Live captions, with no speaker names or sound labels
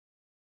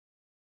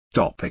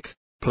Topic: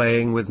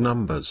 Playing with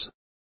numbers.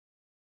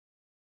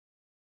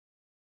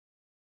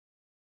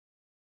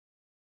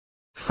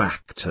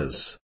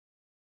 Factors.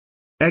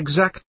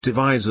 Exact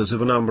divisors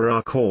of a number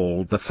are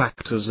called the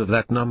factors of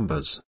that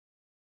numbers.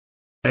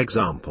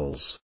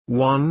 Examples: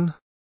 1,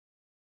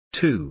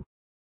 2,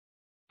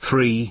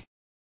 3,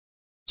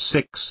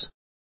 6,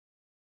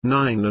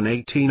 9 and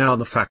 18 are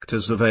the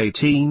factors of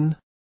 18.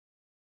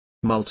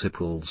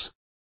 Multiples.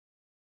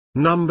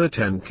 Number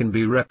 10 can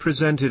be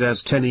represented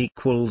as 10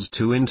 equals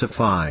 2 into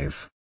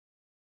 5.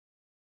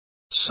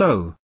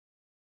 So,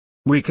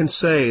 we can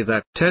say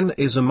that 10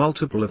 is a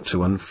multiple of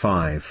 2 and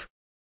 5.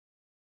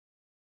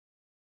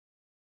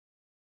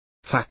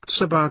 Facts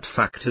about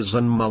factors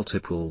and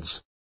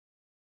multiples.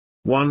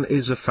 1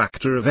 is a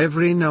factor of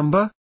every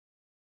number.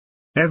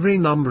 Every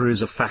number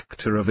is a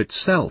factor of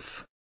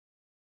itself.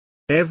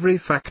 Every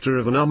factor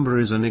of a number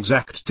is an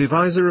exact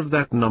divisor of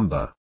that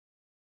number.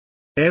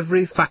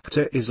 Every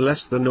factor is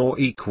less than or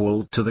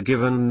equal to the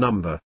given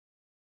number.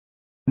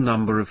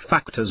 Number of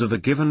factors of a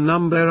given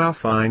number are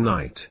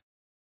finite.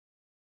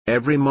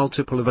 Every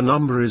multiple of a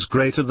number is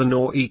greater than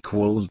or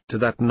equal to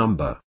that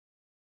number.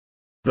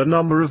 The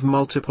number of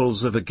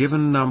multiples of a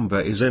given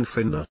number is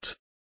infinite.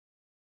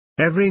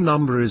 Every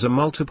number is a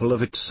multiple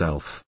of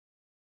itself.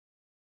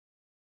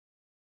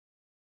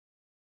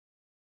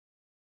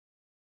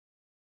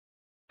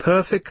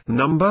 Perfect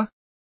number.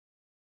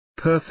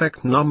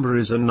 Perfect number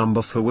is a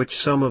number for which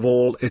sum of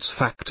all its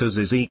factors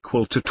is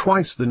equal to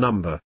twice the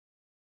number.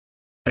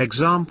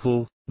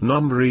 Example,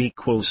 number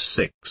equals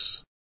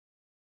 6.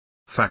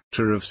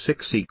 Factor of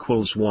 6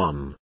 equals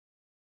 1,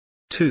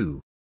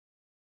 2,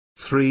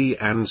 3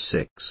 and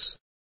 6.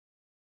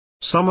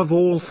 Sum of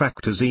all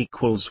factors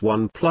equals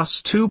 1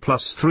 plus 2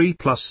 plus 3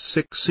 plus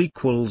 6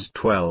 equals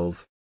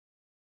 12.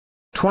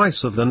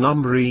 Twice of the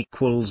number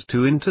equals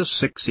 2 into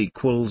 6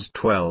 equals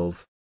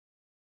 12.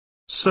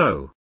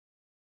 So,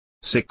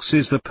 6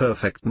 is the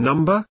perfect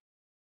number.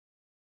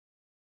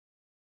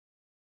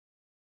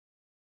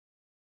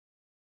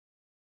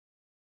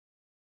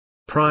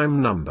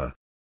 Prime number.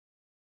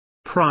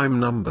 Prime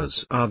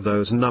numbers are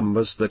those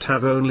numbers that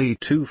have only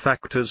two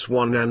factors,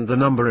 1 and the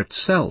number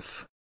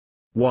itself.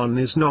 1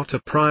 is not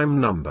a prime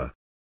number.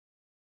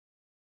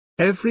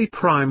 Every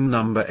prime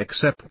number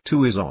except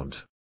 2 is odd.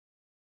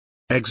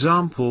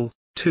 Example,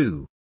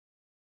 2,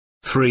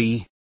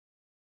 3,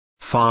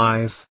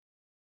 5,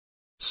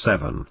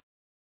 7,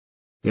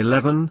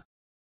 11,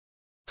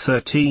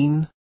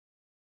 13,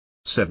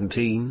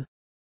 17,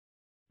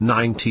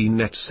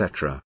 19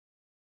 etc.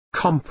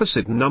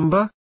 Composite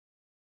number.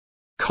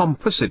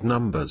 Composite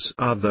numbers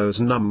are those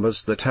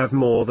numbers that have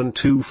more than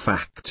two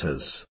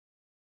factors.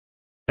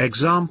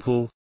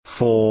 Example,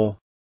 4,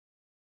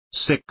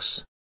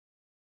 6,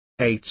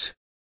 8,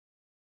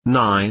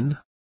 9,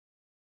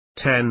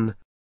 10,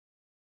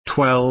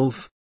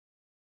 12,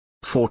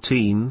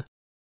 14,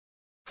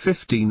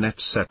 15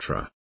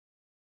 etc.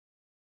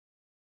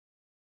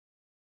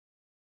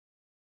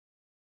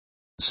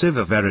 Sive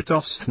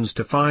Veritostens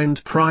to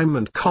find prime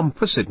and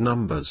composite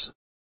numbers.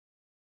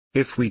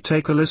 If we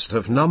take a list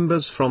of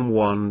numbers from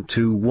 1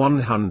 to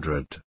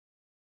 100,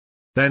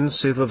 then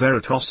Sive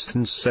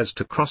Veritostens says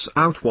to cross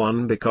out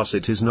 1 because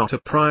it is not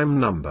a prime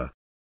number.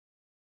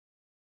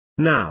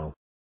 Now,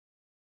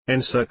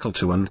 encircle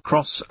 2 and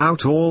cross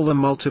out all the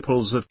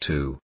multiples of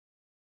 2.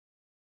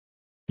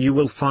 You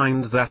will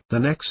find that the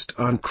next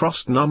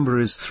uncrossed number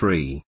is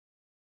 3.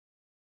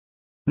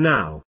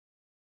 Now,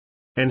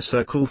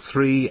 encircle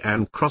 3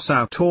 and cross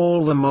out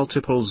all the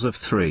multiples of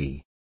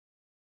 3.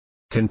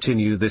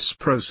 Continue this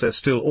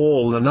process till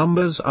all the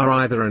numbers are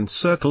either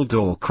encircled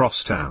or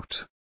crossed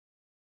out.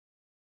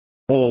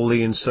 All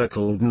the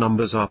encircled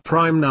numbers are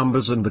prime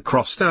numbers and the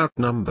crossed out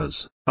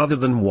numbers, other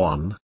than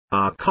 1,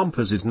 are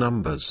composite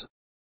numbers.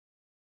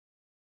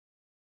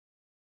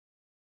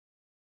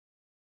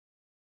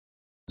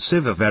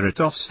 Sive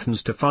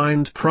Veritostens to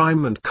find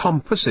prime and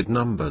composite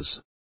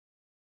numbers.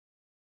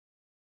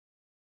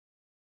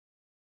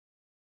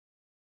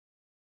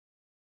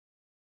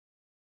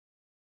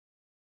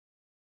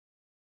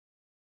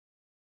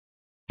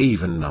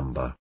 Even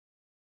number.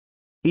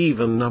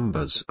 Even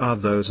numbers are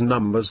those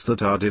numbers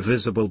that are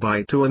divisible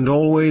by 2 and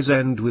always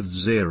end with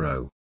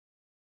 0.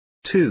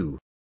 2,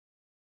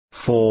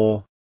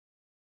 4,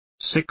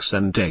 6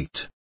 and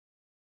 8.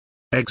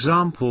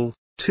 Example,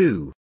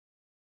 2,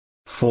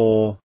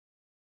 4,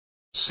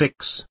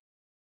 6,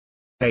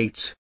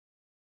 8,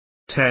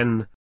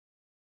 10,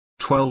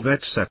 12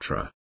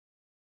 etc.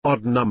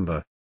 Odd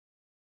number.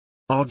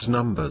 Odd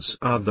numbers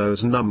are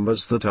those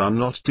numbers that are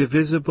not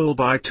divisible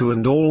by 2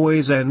 and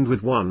always end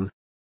with 1,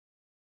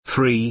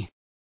 3,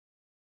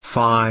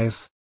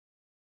 5,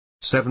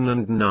 7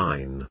 and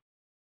 9.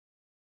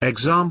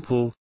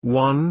 Example,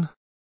 1,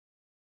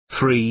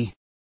 3,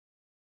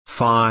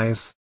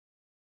 5,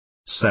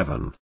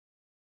 7,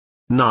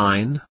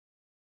 9,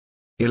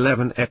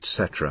 11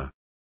 etc.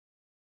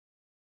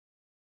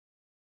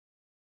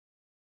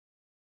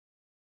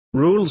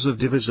 Rules of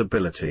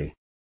divisibility.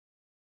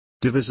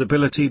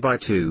 Divisibility by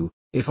 2,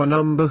 if a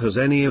number has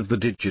any of the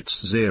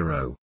digits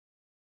 0,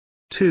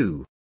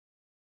 2,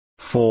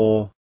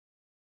 4,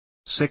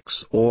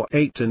 6 or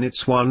 8 in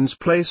its ones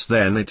place,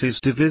 then it is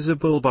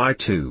divisible by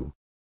 2.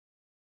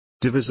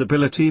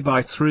 Divisibility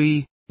by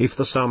 3, if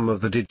the sum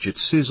of the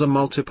digits is a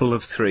multiple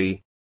of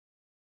 3,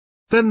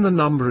 then the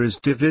number is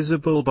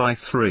divisible by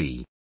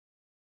 3.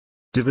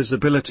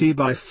 Divisibility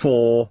by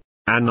 4,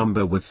 a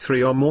number with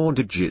 3 or more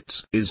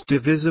digits is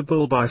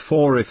divisible by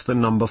 4 if the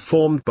number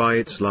formed by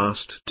its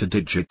last 2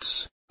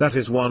 digits, that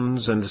is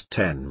ones and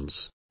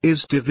tens,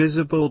 is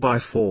divisible by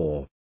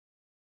 4.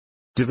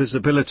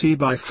 Divisibility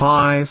by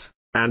 5,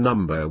 a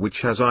number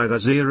which has either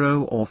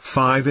 0 or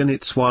 5 in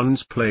its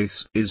ones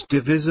place is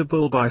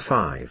divisible by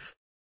 5.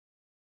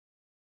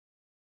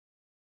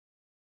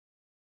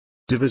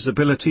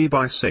 Divisibility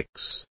by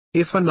 6,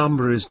 if a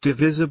number is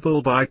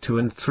divisible by 2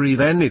 and 3,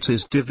 then it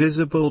is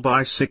divisible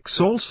by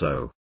 6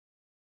 also.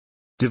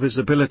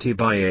 Divisibility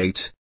by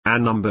 8, a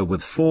number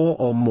with 4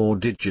 or more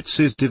digits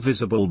is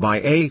divisible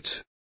by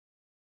 8.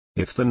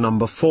 If the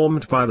number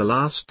formed by the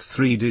last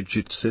 3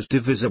 digits is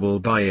divisible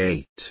by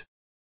 8.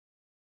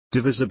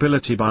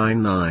 Divisibility by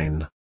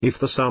 9, if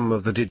the sum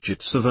of the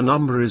digits of a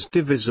number is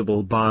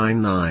divisible by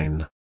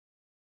 9,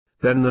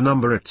 then the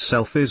number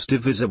itself is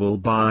divisible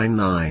by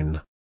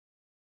 9.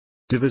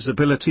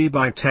 Divisibility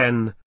by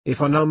 10,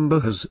 if a number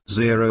has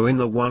 0 in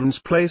the ones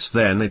place,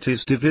 then it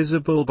is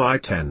divisible by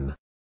 10.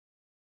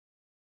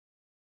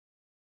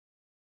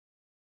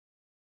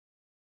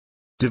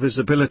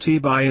 Divisibility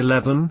by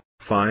 11,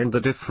 find the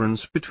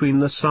difference between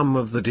the sum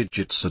of the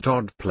digits at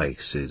odd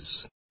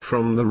places,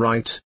 from the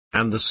right,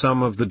 and the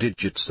sum of the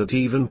digits at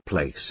even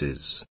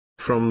places,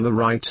 from the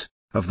right,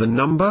 of the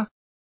number.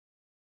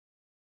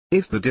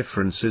 If the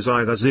difference is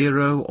either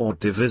 0 or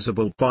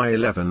divisible by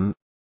 11,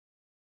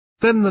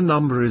 then the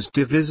number is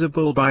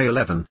divisible by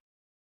 11.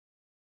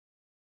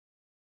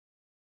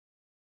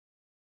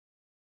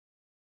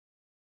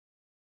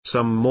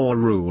 Some more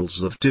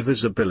rules of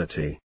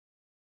divisibility.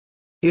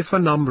 If a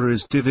number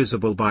is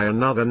divisible by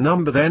another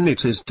number, then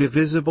it is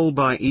divisible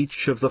by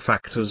each of the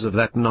factors of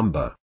that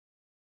number.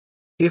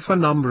 If a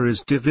number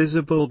is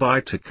divisible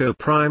by 2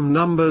 co-prime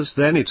numbers,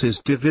 then it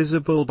is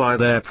divisible by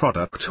their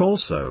product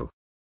also.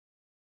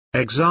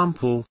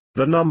 Example,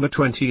 the number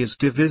 20 is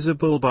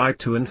divisible by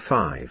 2 and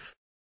 5.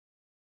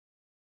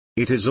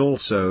 It is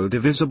also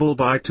divisible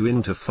by 2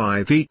 into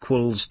 5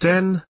 equals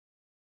 10.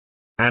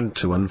 And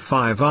 2 and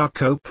 5 are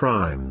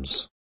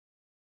co-primes.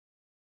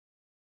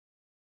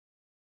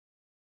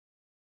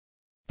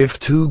 If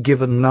 2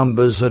 given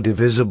numbers are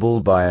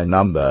divisible by a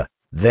number,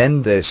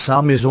 then their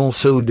sum is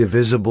also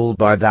divisible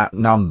by that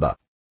number.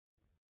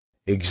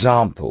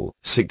 Example,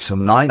 6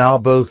 and 9 are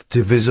both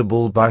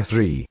divisible by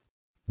 3.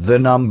 The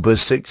number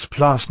 6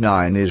 plus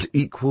 9 is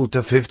equal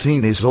to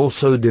 15 is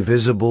also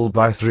divisible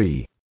by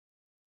 3.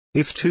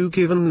 If 2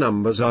 given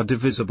numbers are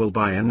divisible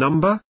by a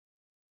number,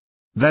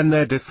 then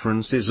their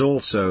difference is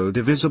also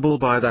divisible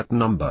by that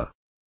number.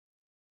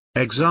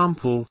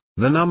 Example,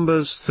 the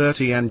numbers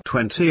 30 and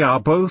 20 are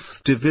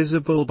both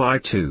divisible by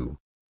 2.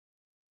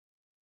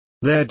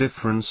 Their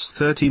difference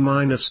 30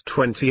 minus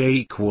 20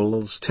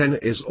 equals 10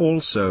 is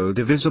also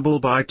divisible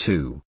by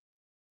 2.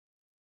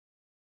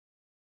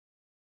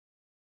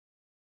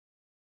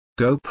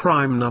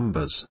 Co-prime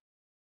numbers.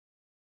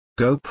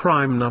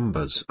 Co-prime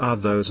numbers are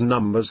those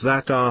numbers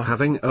that are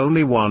having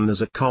only 1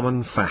 as a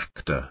common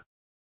factor.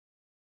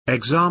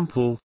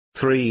 Example,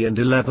 3 and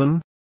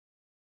 11,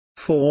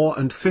 4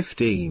 and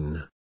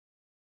 15,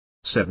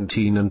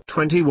 17 and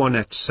 21,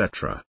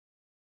 etc.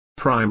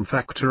 Prime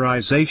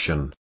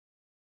factorization.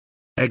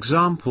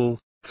 Example,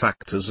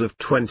 factors of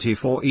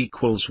 24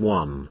 equals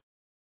 1,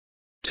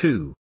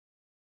 2,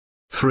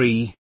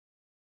 3,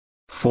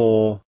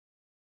 4,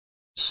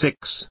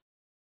 6,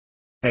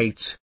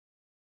 8,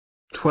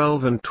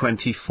 12 and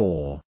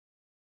 24.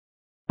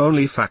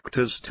 Only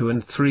factors 2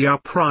 and 3 are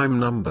prime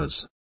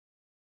numbers.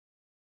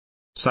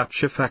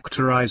 Such a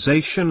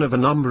factorization of a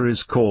number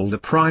is called a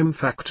prime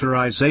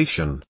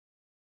factorization.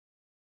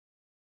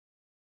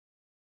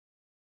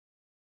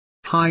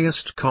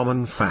 Highest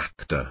common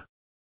factor.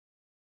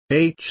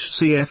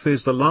 HCF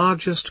is the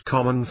largest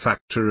common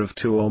factor of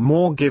 2 or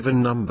more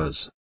given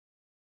numbers.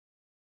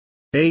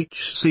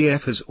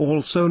 HCF is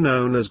also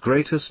known as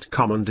greatest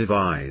common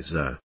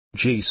divisor,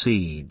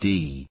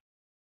 GCD.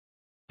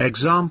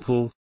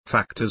 Example,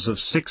 factors of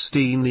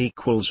 16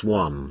 equals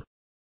 1,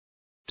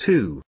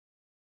 2,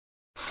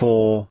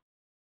 4,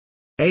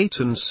 8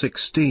 and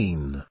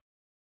 16.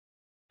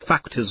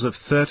 Factors of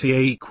 30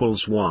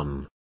 equals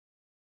 1,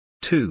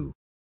 2,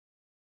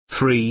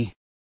 3,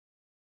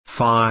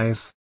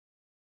 5,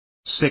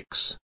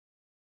 6,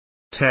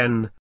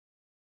 10,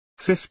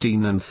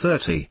 15 and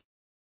 30.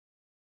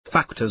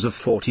 Factors of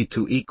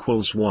 42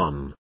 equals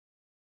 1,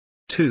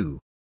 2,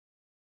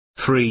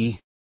 3,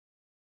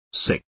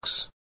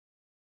 6,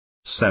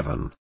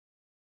 7,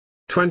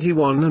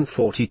 21 and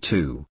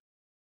 42.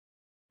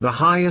 The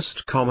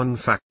highest common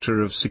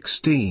factor of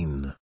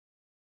 16,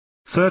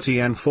 30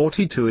 and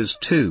 42 is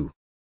 2.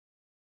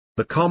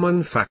 The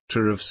common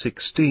factor of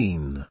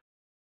 16,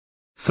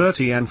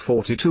 30 and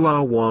 42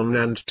 are 1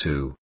 and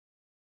 2.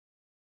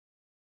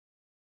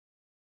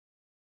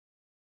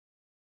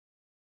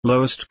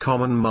 Lowest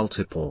common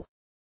multiple.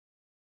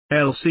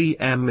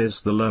 LCM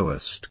is the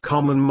lowest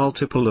common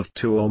multiple of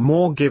two or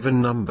more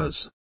given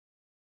numbers.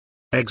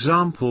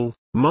 Example,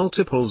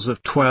 multiples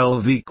of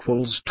 12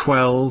 equals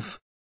 12,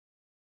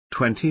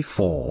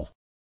 24,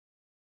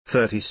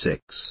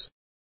 36,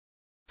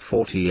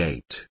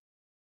 48,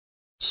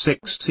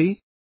 60,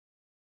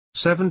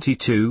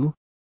 72.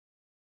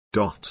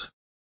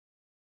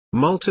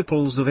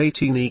 Multiples of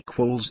 18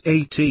 equals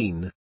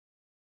 18,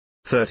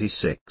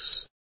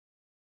 36,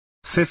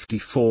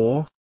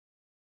 54,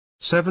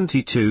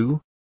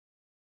 72,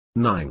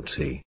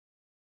 90,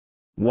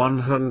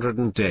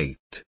 108.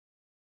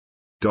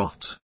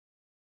 The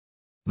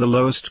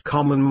lowest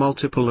common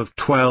multiple of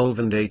 12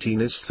 and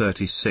 18 is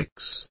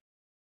 36.